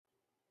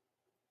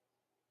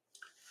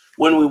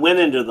When we went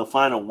into the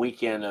final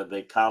weekend of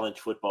the college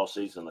football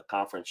season, the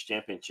conference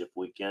championship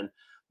weekend,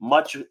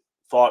 much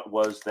thought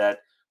was that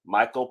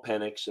Michael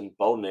Penix and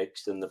Bo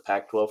Nix in the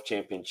Pac-12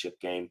 championship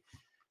game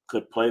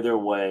could play their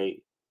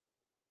way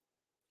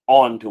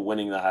on to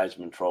winning the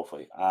Heisman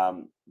Trophy.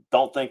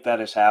 Don't think that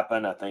has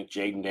happened. I think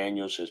Jaden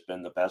Daniels has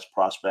been the best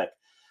prospect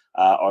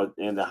or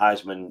in the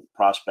Heisman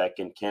prospect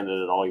and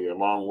candidate all year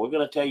long. We're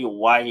going to tell you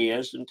why he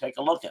is and take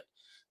a look at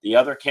the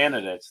other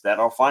candidates that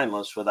are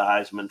finalists for the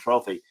Heisman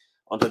Trophy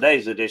on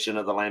today's edition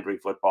of the Landry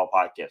Football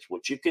Podcast,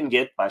 which you can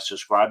get by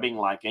subscribing,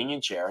 liking,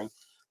 and sharing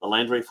the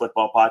Landry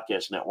Football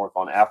Podcast Network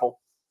on Apple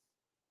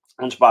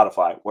and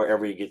Spotify,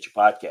 wherever you get your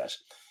podcasts.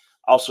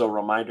 Also, a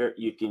reminder,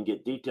 you can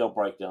get detailed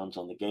breakdowns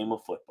on the game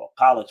of football,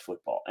 college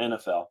football,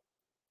 NFL,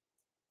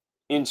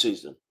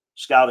 in-season,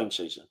 scouting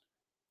season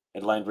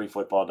at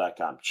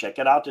LandryFootball.com. Check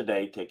it out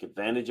today. Take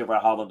advantage of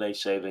our holiday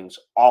savings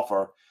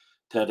offer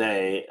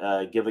today.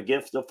 Give a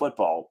gift of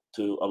football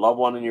to a loved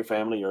one in your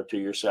family or to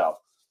yourself.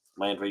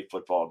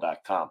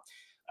 LandryFootball.com.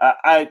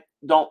 I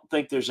don't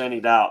think there's any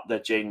doubt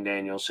that Jaden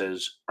Daniels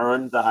has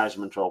earned the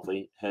Heisman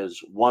Trophy, has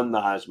won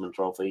the Heisman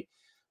Trophy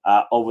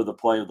over the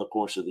play of the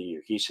course of the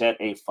year. He's had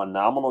a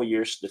phenomenal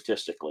year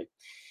statistically,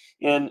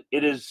 and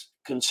it is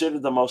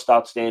considered the most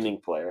outstanding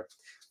player,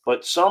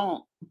 but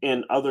some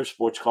in other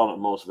sports call it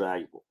most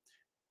valuable.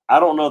 I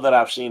don't know that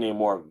I've seen a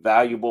more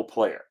valuable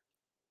player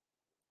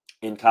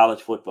in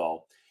college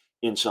football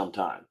in some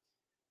time.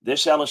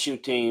 This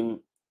LSU team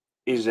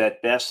is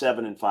at best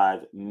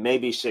 7-5,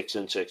 maybe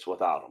 6-6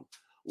 without him,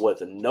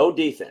 with no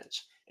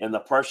defense and the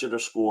pressure to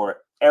score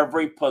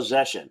every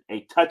possession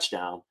a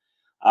touchdown.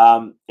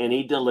 And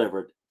he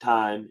delivered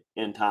time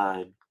and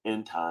time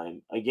and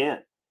time again.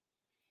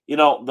 You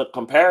know, the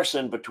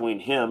comparison between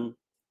him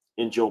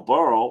and Joe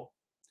Burrow,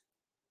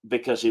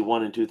 because he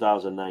won in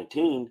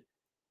 2019,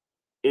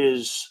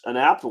 is an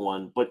apt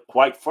one. But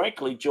quite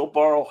frankly, Joe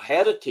Burrow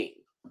had a team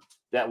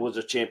that was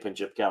a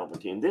championship caliber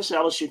team. This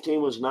LSU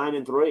team was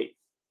 9-3.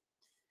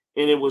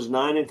 And it was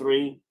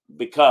 9-3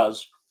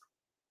 because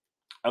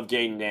of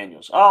Jaden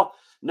Daniels. Oh,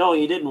 no,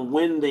 he didn't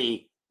win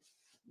the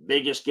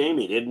biggest game.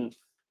 He didn't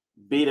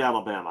beat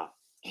Alabama.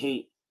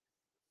 He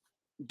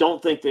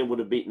don't think they would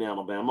have beaten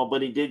Alabama,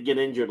 but he did get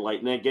injured late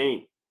in that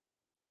game.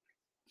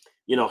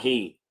 You know,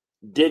 he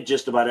did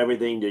just about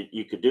everything that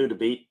you could do to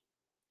beat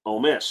Ole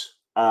Miss.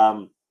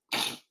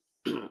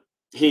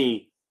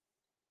 He,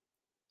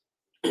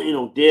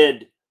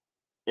 did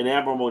an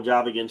admirable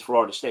job against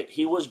Florida State.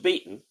 He was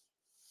beaten.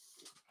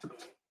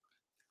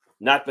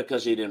 Not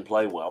because he didn't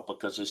play well,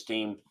 because his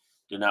team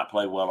did not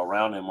play well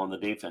around him on the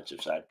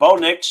defensive side. Bo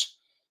Nix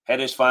had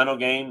his final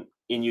game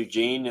in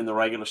Eugene in the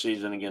regular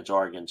season against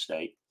Oregon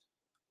State.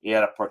 He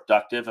had a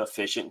productive,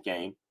 efficient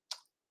game.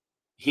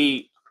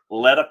 He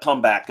led a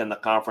comeback in the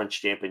conference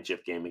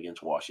championship game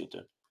against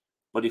Washington,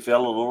 but he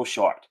fell a little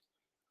short.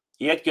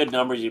 He had good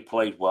numbers. He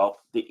played well.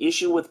 The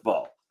issue with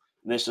Bo,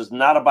 and this is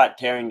not about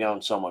tearing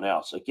down someone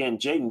else. Again,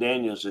 Jaden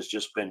Daniels has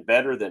just been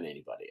better than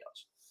anybody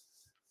else.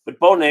 But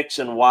Bo Nix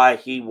and why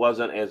he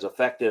wasn't as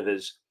effective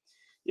as,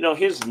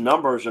 his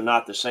numbers are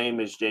not the same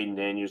as Jaden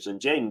Daniels. And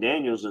Jaden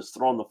Daniels is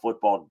throwing the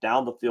football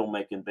down the field,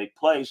 making big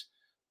plays.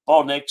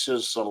 Bo Nix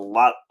is a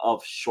lot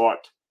of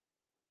short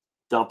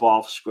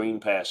dump-off screen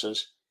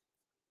passes.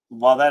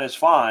 While that is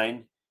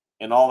fine,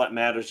 and all that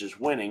matters is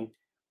winning,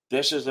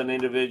 this is an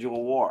individual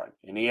award,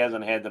 and he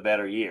hasn't had the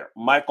better year.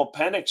 Michael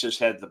Penix has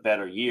had the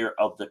better year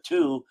of the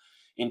two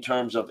in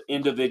terms of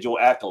individual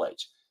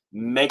accolades,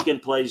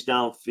 making plays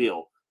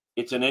downfield.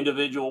 It's an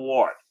individual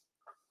award.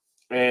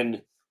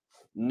 And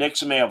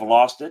Nix may have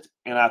lost it,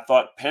 and I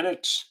thought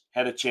Penix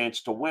had a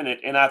chance to win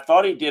it, and I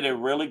thought he did a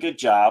really good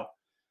job.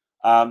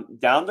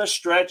 Down the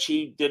stretch,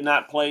 he did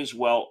not play as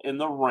well in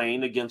the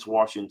rain against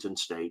Washington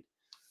State,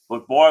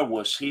 but boy,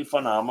 was he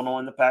phenomenal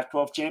in the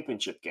Pac-12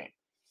 championship game.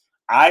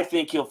 I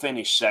think he'll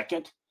finish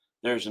second.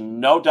 There's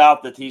no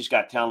doubt that he's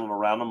got talent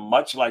around him,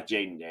 much like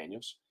Jaden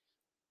Daniels.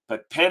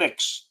 But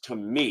Penix, to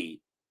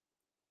me,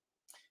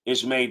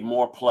 has made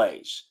more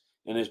plays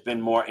and has been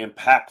more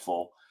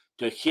impactful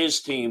to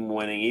his team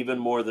winning even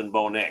more than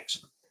Bo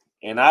Nix.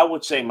 And I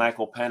would say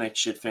Michael Penix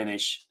should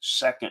finish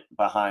second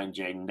behind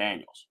Jaden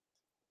Daniels.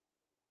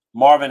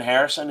 Marvin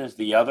Harrison is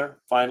the other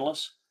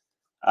finalist.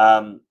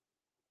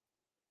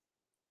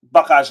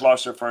 Buckeyes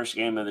lost their first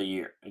game of the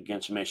year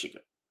against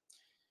Michigan.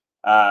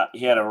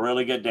 He had a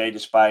really good day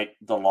despite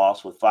the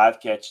loss with 5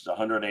 catches,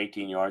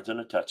 118 yards,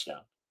 and a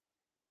touchdown.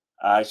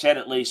 He's had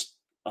at least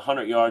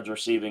 100 yards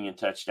receiving and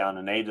touchdown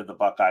in 8 of the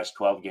Buckeyes'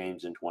 12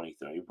 games in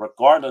 23.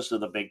 Regardless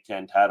of the Big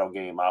Ten title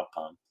game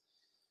outcome,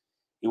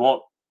 he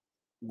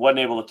wasn't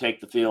able to take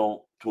the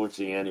field towards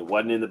the end. He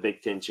wasn't in the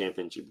Big Ten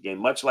championship game,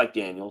 much like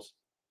Daniels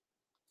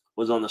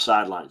was on the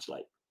sidelines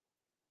late.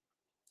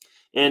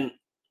 And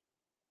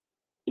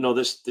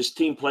this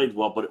team played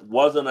well, but it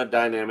wasn't a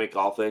dynamic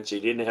offense. He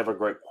didn't have a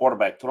great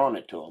quarterback throwing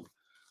it to him.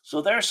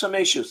 So there's some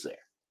issues there.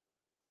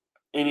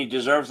 And he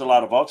deserves a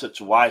lot of votes.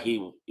 It's why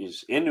he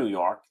is in New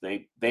York.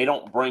 They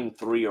don't bring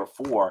 3 or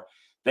 4.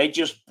 They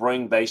just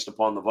bring based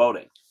upon the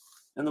voting.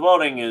 And the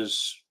voting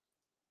is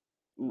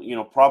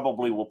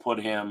probably will put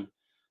him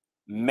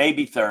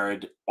maybe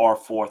third or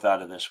fourth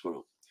out of this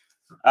group.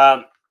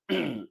 Um,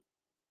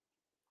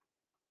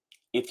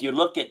 if you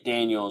look at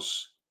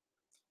Daniels,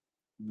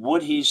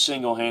 what he's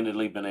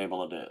single-handedly been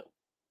able to do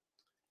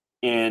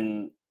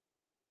in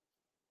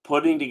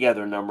putting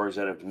together numbers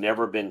that have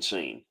never been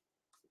seen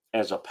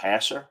as a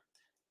passer,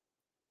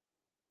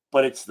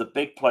 but it's the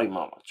big play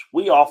moments.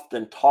 We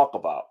often talk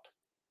about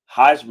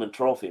Heisman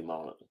Trophy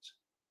moments.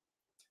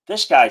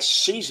 This guy's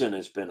season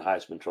has been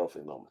Heisman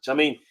Trophy moments. I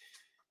mean,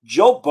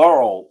 Joe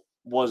Burrow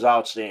was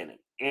outstanding,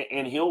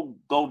 and he'll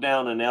go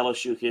down in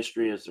LSU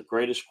history as the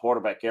greatest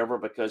quarterback ever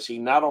because he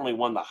not only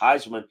won the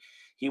Heisman,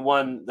 he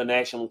won the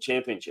national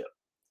championship.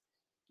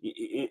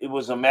 It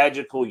was a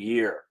magical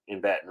year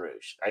in Baton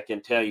Rouge, I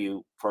can tell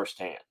you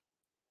firsthand.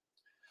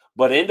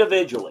 But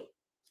individually,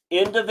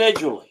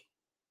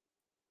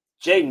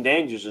 Jaden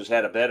Daniels has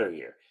had a better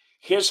year.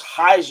 His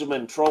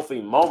Heisman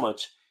Trophy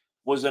moments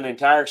was an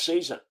entire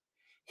season.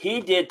 He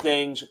did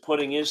things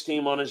putting his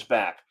team on his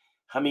back.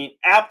 I mean,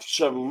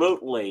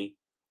 absolutely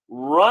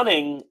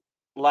running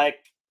like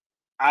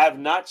I have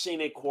not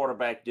seen a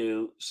quarterback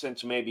do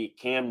since maybe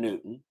Cam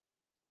Newton.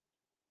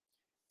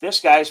 This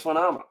guy's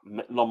phenomenal.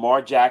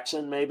 Lamar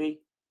Jackson,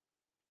 maybe.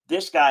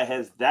 This guy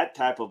has that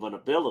type of an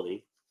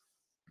ability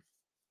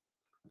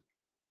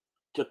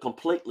to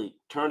completely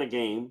turn a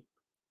game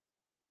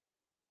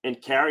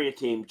and carry a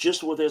team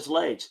just with his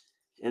legs.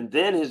 And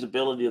then his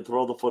ability to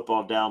throw the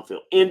football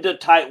downfield into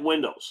tight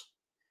windows,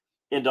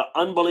 into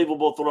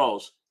unbelievable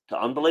throws to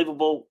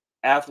unbelievable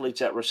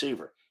athletes at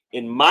receiver.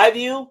 In my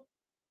view,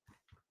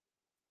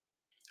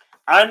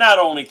 I not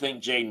only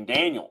think Jaden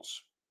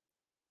Daniels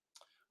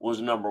was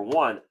number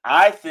one,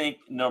 I think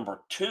number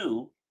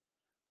two,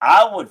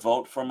 I would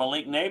vote for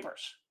Malik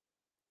Neighbors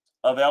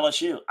of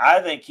LSU.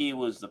 I think he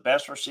was the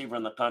best receiver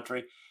in the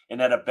country and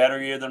had a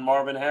better year than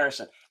Marvin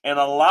Harrison. And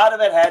a lot of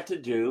it had to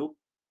do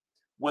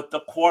with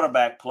the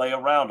quarterback play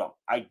around him.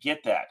 I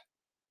get that.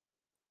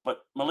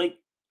 But Malik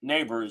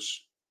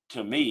Neighbors,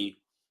 to me,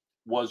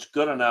 was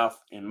good enough,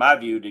 in my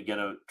view, to get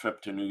a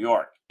trip to New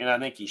York. And I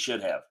think he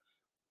should have.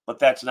 But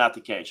that's not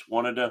the case.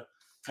 Wanted to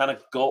kind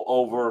of go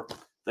over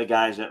the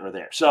guys that are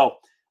there. So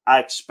I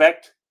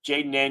expect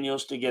Jaden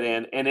Daniels to get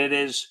in, and it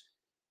is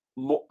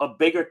a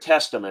bigger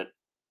testament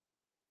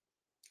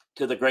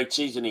to the great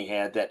season he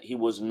had that he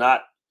was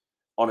not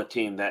on a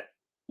team that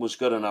was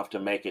good enough to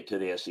make it to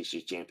the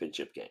SEC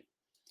championship game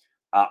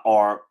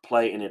or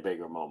play in a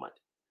bigger moment.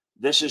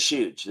 This is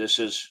huge. This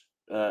is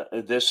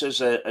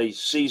a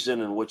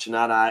season in which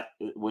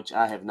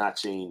I have not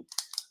seen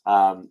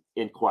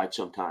in quite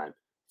some time.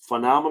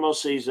 Phenomenal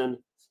season,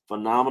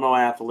 phenomenal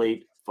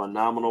athlete,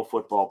 phenomenal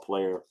football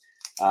player.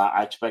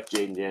 I expect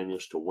Jaden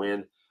Daniels to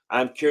win.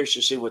 I'm curious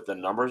to see what the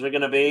numbers are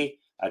going to be.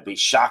 I'd be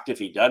shocked if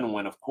he doesn't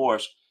win, of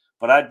course,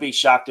 but I'd be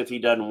shocked if he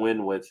doesn't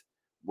win with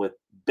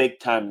big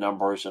time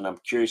numbers. And I'm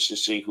curious to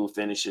see who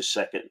finishes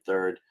second,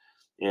 third,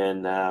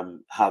 and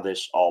how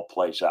this all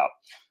plays out.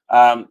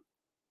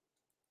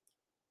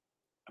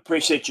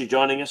 Appreciate you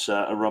joining us.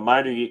 A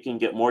reminder, you can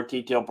get more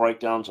detailed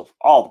breakdowns of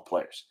all the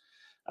players,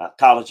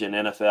 college and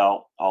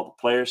NFL, all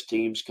the players,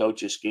 teams,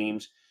 coaches,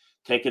 schemes.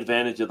 Take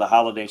advantage of the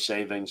holiday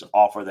savings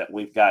offer that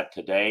we've got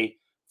today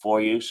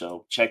for you.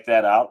 So check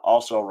that out.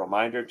 Also, a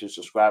reminder to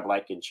subscribe,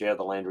 like, and share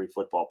the Landry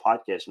Football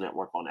Podcast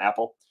Network on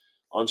Apple,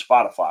 on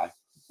Spotify,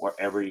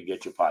 wherever you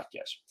get your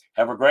podcasts.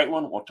 Have a great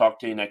one. We'll talk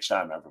to you next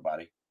time,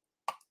 everybody.